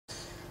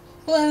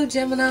Hello,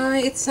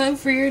 Gemini. It's time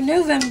for your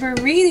November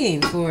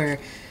reading for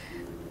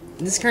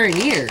this current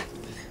year,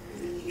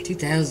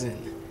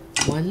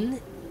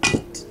 2001.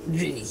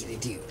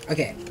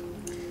 Okay.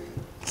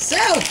 So,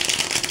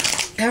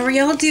 how are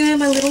y'all doing,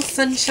 my little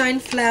sunshine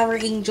flower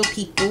angel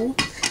people?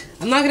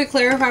 I'm not gonna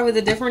clarify with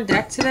a different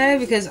deck today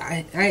because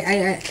I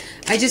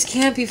just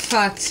can't be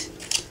fucked.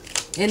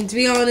 And to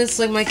be honest,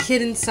 like my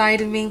kid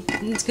inside of me,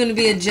 it's gonna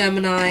be a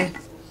Gemini.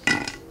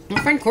 My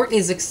friend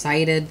Courtney's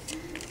excited.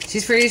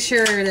 She's pretty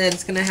sure that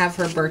it's gonna have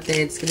her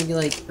birthday. It's gonna be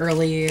like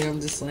early, and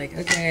I'm just like,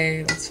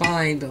 okay, that's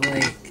fine, but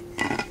like,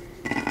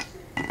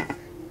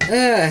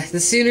 the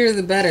sooner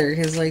the better.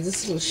 Cause like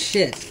this little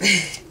shit,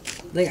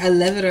 like I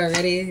love it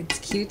already. It's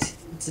cute,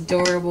 it's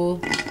adorable,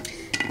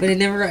 but it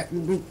never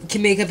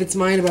can make up its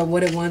mind about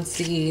what it wants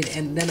to eat,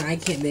 and then I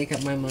can't make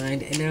up my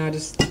mind. And now I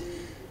just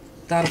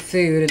thought of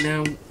food, and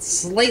now I'm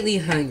slightly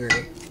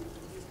hungry.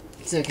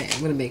 It's okay.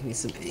 I'm gonna make me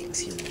some eggs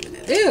here in a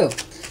minute. Ew.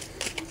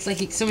 It's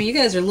like some of you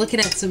guys are looking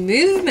at some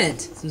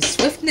movement, some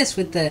swiftness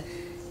with the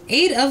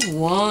 8 of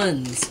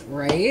Wands,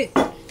 right?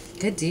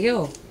 Good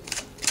deal.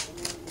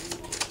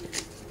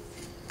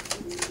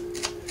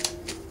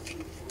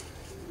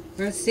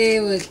 Let's see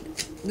what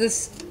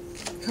this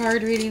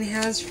card reading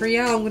has for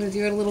y'all. I'm going to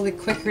do it a little bit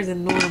quicker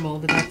than normal,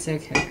 but that's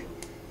okay.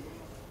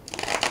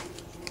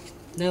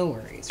 No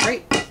worries,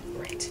 right?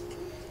 Right.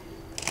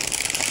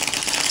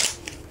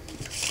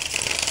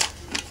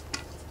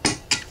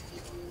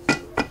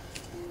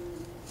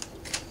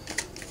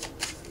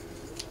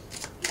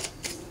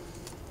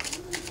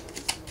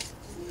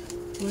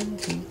 One,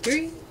 two,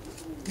 three.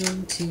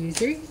 1, 2,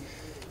 3.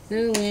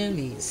 No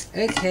whammies.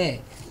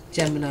 Okay,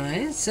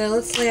 Gemini. So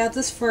let's lay out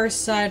this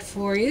first side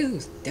for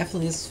you.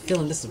 Definitely is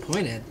feeling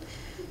disappointed.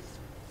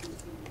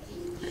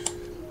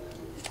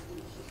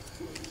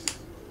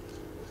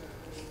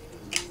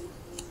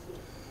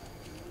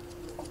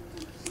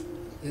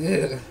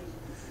 Ugh.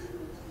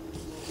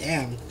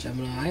 Damn,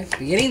 Gemini.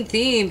 Beginning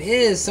theme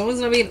is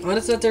someone's not being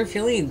honest about their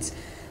feelings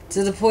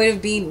to the point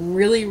of being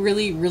really,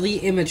 really, really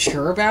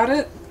immature about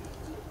it.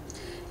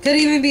 Could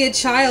even be a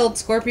child,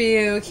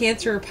 Scorpio,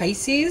 Cancer, or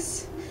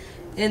Pisces.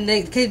 And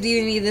they could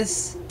even be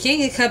this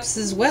King of Cups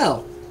as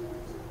well.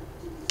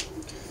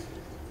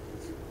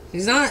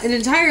 He's not an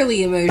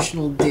entirely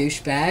emotional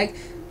douchebag,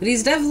 but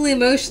he's definitely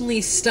emotionally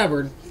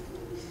stubborn.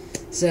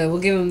 So we'll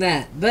give him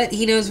that. But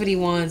he knows what he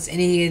wants, and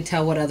he can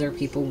tell what other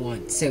people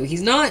want. So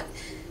he's not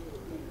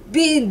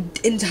being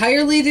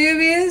entirely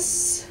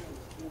dubious.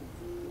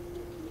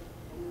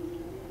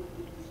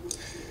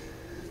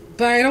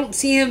 But I don't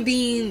see him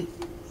being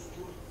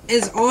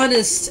as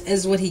honest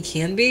as what he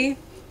can be.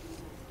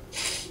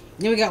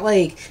 You know, we got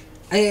like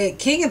a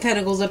King of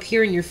Pentacles up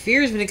here in your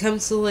fears when it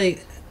comes to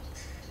like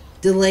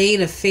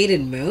delaying a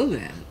fated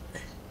moment.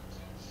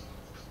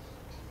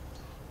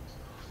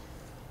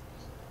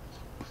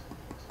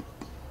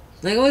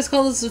 Like, I always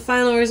call this the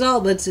final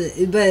result, but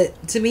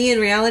to me in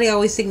reality I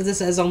always think of this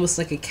as almost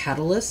like a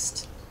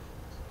catalyst.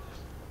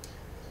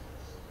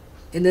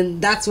 And then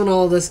that's when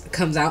all this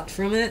comes out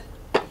from it.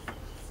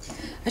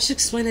 I should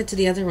explain it to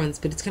the other ones,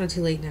 but it's kind of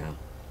too late now.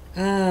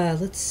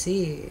 Let's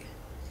see.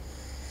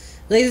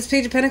 Like this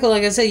Page of Pentacles,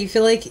 like I said, you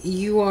feel like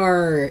you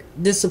are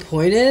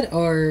disappointed,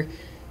 or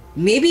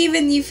maybe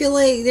even you feel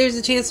like there's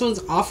a chance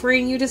someone's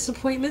offering you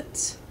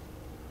disappointment.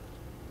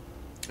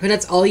 But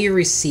that's all you're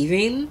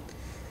receiving.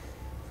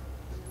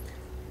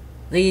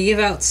 Like you give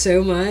out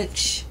so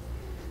much,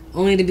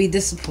 only to be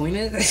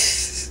disappointed.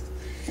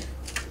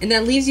 And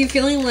that leaves you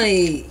feeling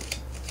like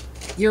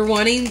you're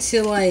wanting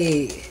to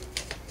like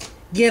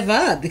give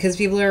up because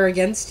people are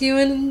against you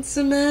in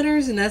some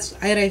matters, and that's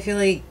I feel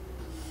like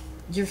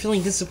you're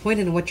feeling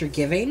disappointed in what you're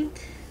giving,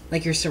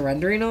 like you're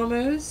surrendering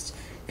almost,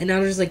 and now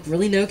there's like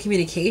really no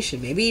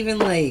communication, maybe even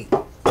like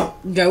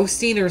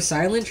ghosting or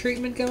silent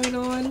treatment going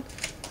on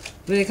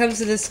when it comes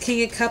to this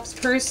King of Cups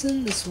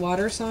person, this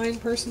water sign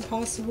person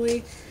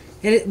possibly.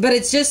 But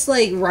it's just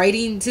like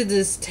writing to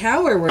this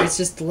tower where it's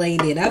just delaying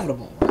the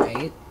inevitable,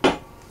 right?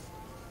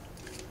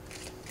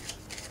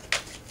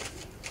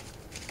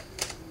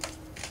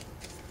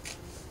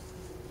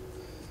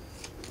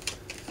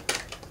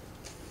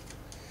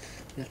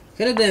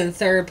 Could have been a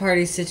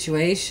third-party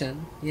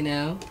situation, you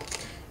know?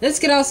 This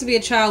could also be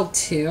a child,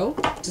 too.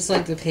 Just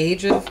like the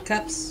Page of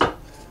Cups.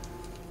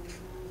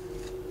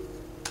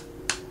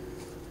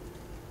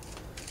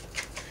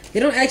 They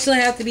don't actually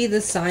have to be the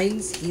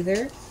signs,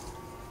 either.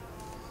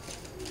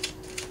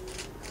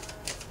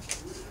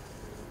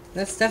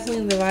 That's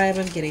definitely the vibe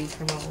I'm getting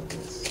from all of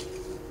this.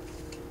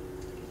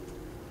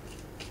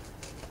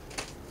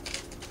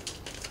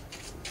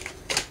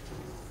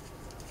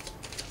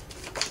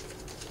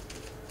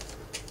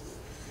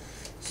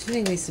 Should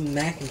make me some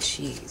mac and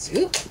cheese.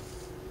 Oop.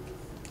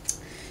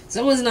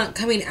 Someone's not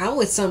coming out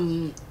with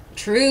some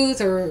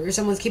truth, or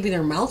someone's keeping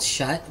their mouth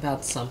shut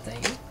about something.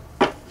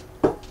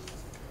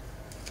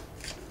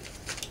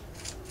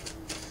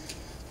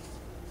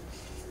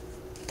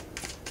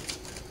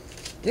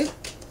 Oop.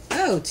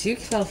 Oh, 2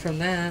 fell from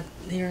that.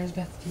 There, I was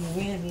about to do a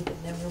whammy, but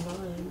never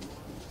mind.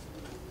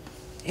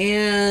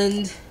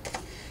 And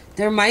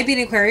There might be an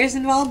Aquarius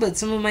involved, but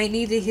someone might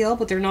need to heal,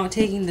 but they're not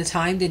taking the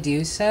time to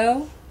do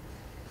so.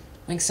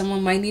 Like,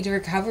 someone might need to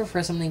recover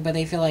for something, but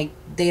they feel like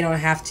they don't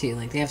have to.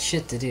 Like, they have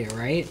shit to do,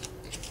 right?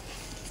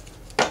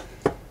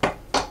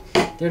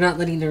 They're not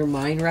letting their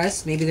mind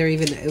rest. Maybe they're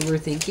even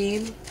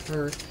overthinking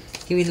or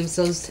giving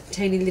themselves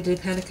tiny little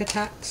panic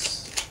attacks.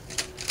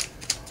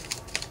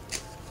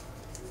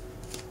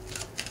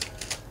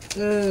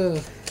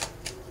 Ugh.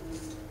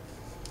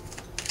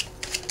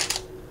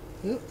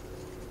 Oop.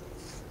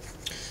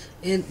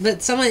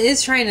 But someone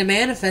is trying to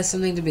manifest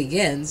something to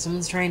begin.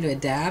 Someone's trying to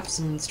adapt.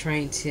 Someone's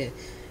trying to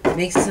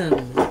make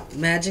some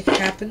magic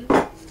happen.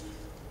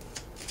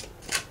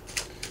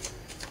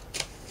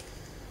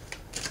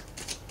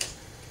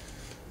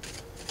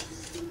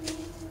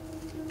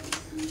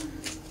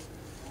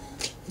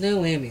 No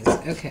whammies.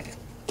 Okay.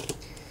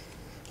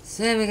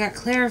 So then we got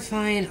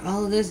clarifying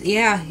all of this.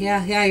 Yeah.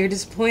 You're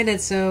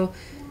disappointed, so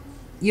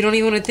you don't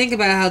even want to think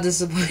about how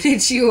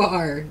disappointed you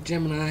are,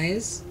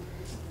 Geminis.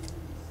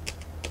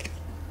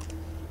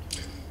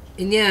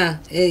 And yeah,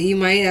 you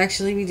might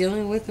actually be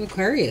dealing with an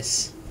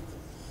Aquarius.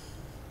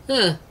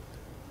 Huh.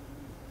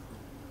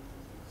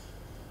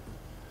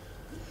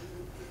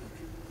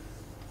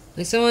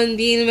 Like someone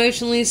being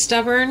emotionally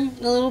stubborn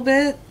a little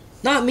bit.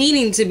 Not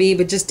meaning to be,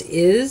 but just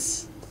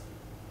is.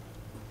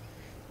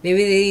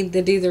 Maybe they need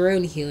to do their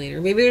own healing. Or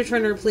maybe they're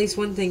trying to replace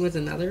one thing with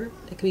another.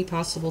 That could be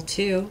possible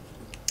too.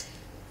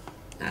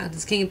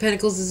 This King of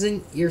Pentacles is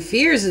in your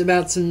fears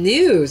about some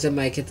news that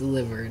might get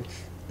delivered.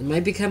 It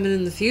might be coming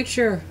in the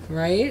future,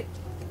 right?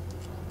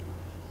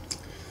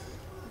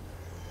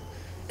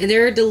 And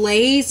there are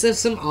delays of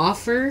some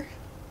offer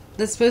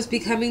that's supposed to be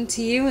coming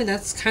to you, and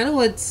that's kind of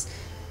what's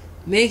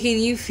making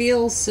you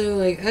feel so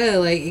like, oh,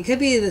 like it could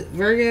be the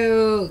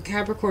Virgo,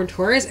 Capricorn,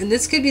 Taurus, and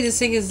this could be the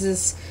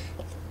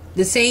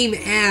same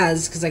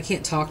as because I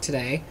can't talk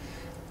today.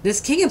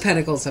 This King of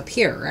Pentacles up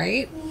here,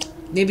 right?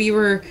 Maybe you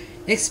were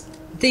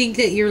think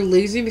that you're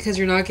losing because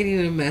you're not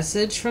getting a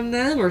message from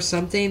them or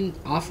something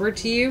offered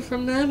to you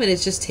from them, and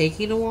it's just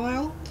taking a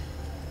while.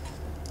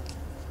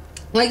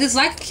 Like, this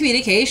lack of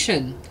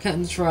communication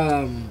comes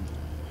from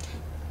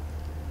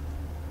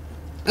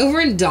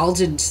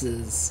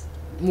overindulgences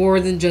more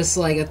than just,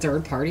 like, a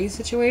third-party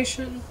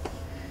situation.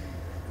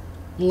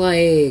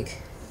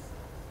 Like,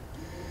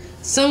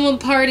 someone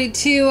partied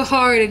too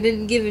hard and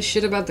didn't give a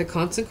shit about the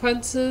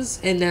consequences,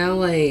 and now,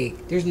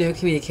 like, there's no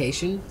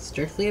communication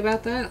strictly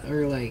about that,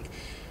 or, like,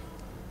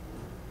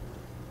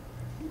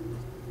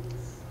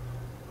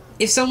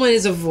 if someone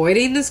is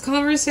avoiding this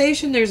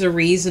conversation, there's a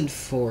reason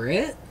for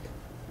it.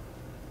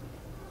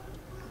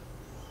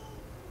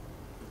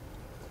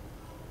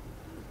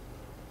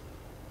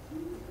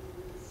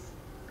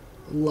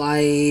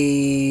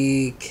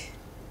 Like,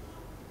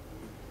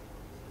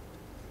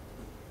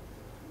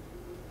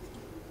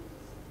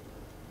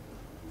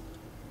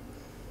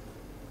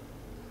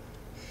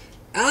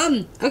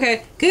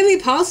 okay, could it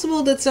be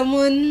possible that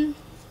someone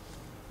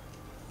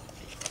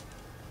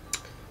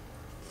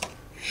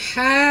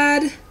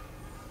had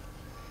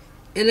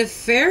an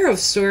affair of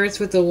sorts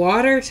with the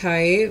water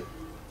type,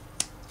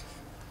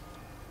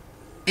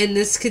 and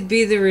this could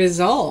be the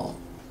result?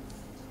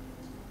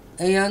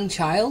 A young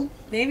child,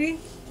 maybe?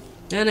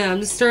 I don't know, I'm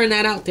just throwing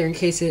that out there in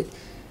case it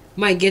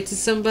might get to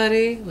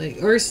somebody,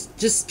 like, or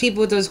just people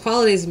with those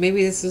qualities.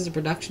 Maybe this is a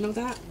production of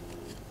that.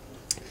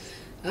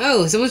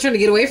 Oh, someone's trying to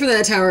get away from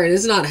that tower, and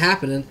it's not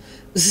happening.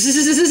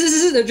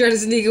 They're trying to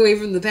sneak away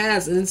from the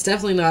past, and it's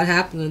definitely not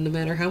happening, no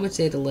matter how much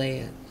they delay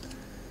it.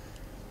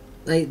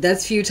 Like,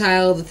 that's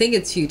futile to think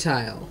it's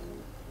futile.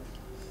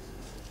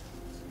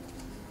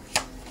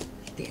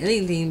 The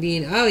ending theme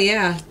being, oh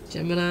yeah,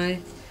 Gemini.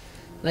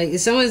 Like,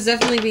 someone's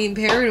definitely being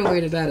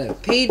paranoid about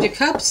it. Page of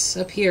Cups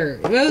up here.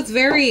 Both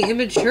very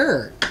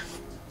immature.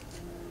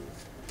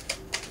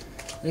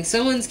 Like,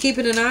 someone's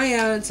keeping an eye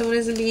out and someone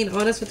isn't being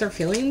honest with their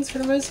feelings for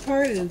the most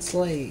part. And it's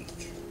like,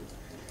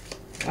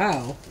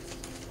 wow.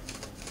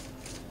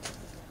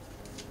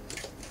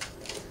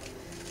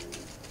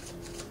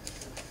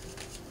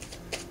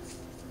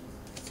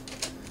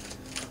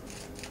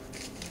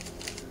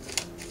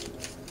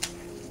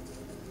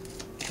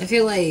 I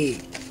feel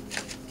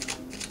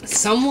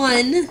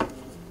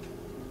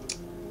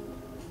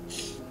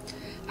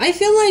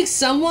like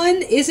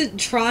someone isn't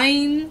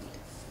trying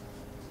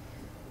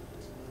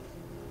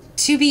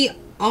to be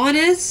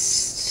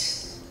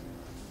honest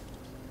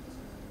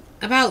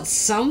about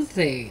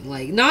something.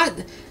 Like, not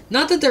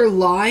that they're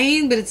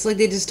lying, but it's like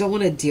they just don't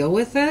want to deal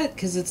with it,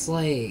 because it's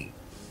like,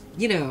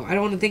 you know, I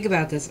don't want to think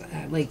about this.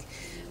 Like,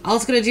 all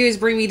it's going to do is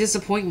bring me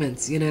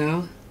disappointments, you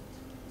know?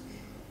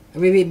 Or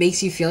maybe it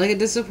makes you feel like a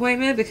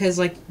disappointment because,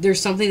 like, there's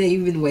something that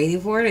you've been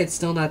waiting for and it's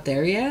still not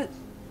there yet.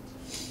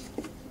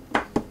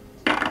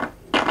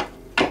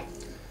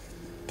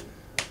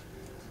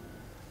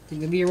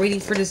 Maybe you're waiting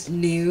for this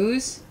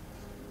news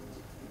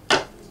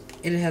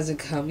and it hasn't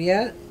come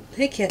yet.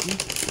 Hey, kitten.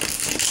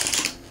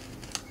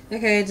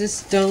 Okay,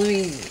 just don't let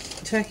me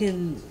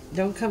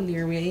don't come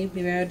near me.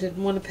 Maybe I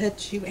didn't want to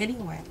pet you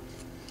anyway.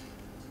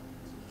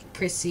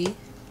 Prissy.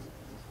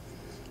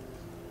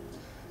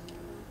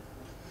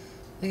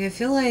 Like, I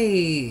feel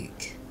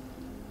like,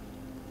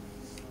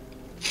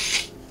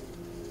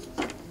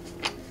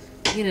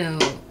 you know,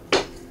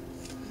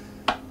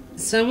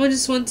 someone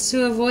just wants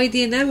to avoid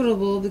the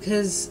inevitable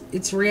because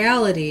it's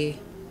reality.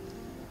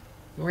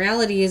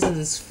 Reality isn't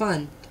as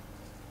fun.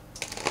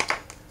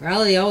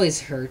 Reality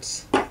always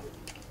hurts.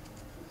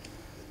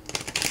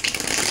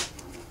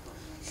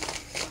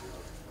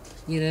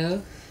 You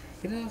know?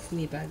 Get off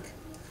me, bug.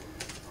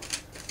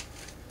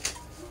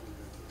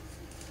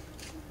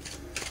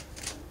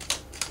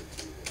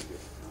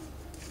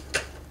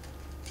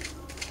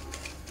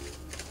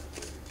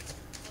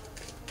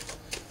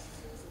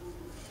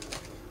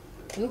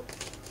 Oop.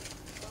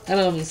 That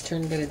almost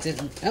turned, but it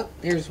didn't. Oh,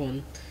 there's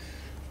one.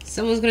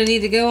 Someone's going to need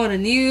to go on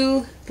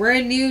a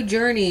brand new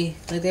journey.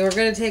 Like, they were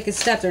going to take a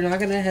step. They're not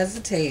going to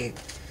hesitate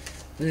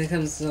when it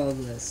comes to all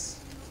this.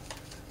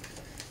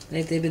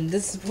 Like, they've been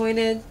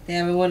disappointed. They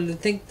haven't wanted to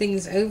think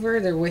things over.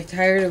 They're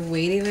tired of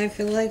waiting, I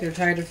feel like. They're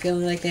tired of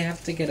feeling like they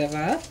have to give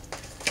up.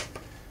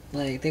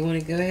 Like, they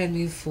want to go ahead and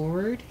move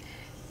forward.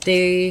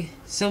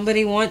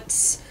 Somebody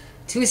wants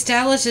to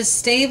establish a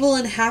stable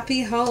and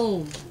happy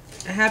home.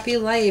 A happy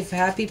life, a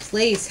happy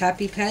place,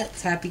 happy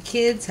pets, happy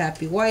kids,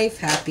 happy wife,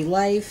 happy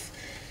life.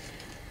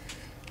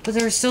 But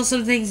there are still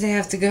some things they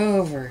have to go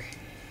over.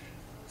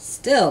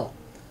 Still.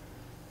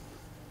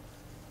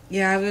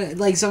 Yeah,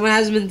 like someone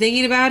has been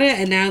thinking about it,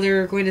 and now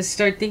they're going to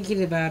start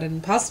thinking about it,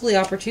 and possibly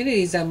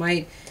opportunities that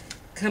might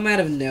come out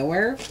of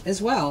nowhere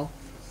as well.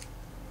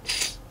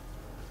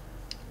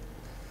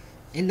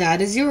 And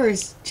that is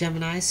yours,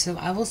 Gemini. So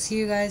I will see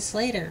you guys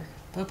later.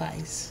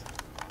 Bye-byes.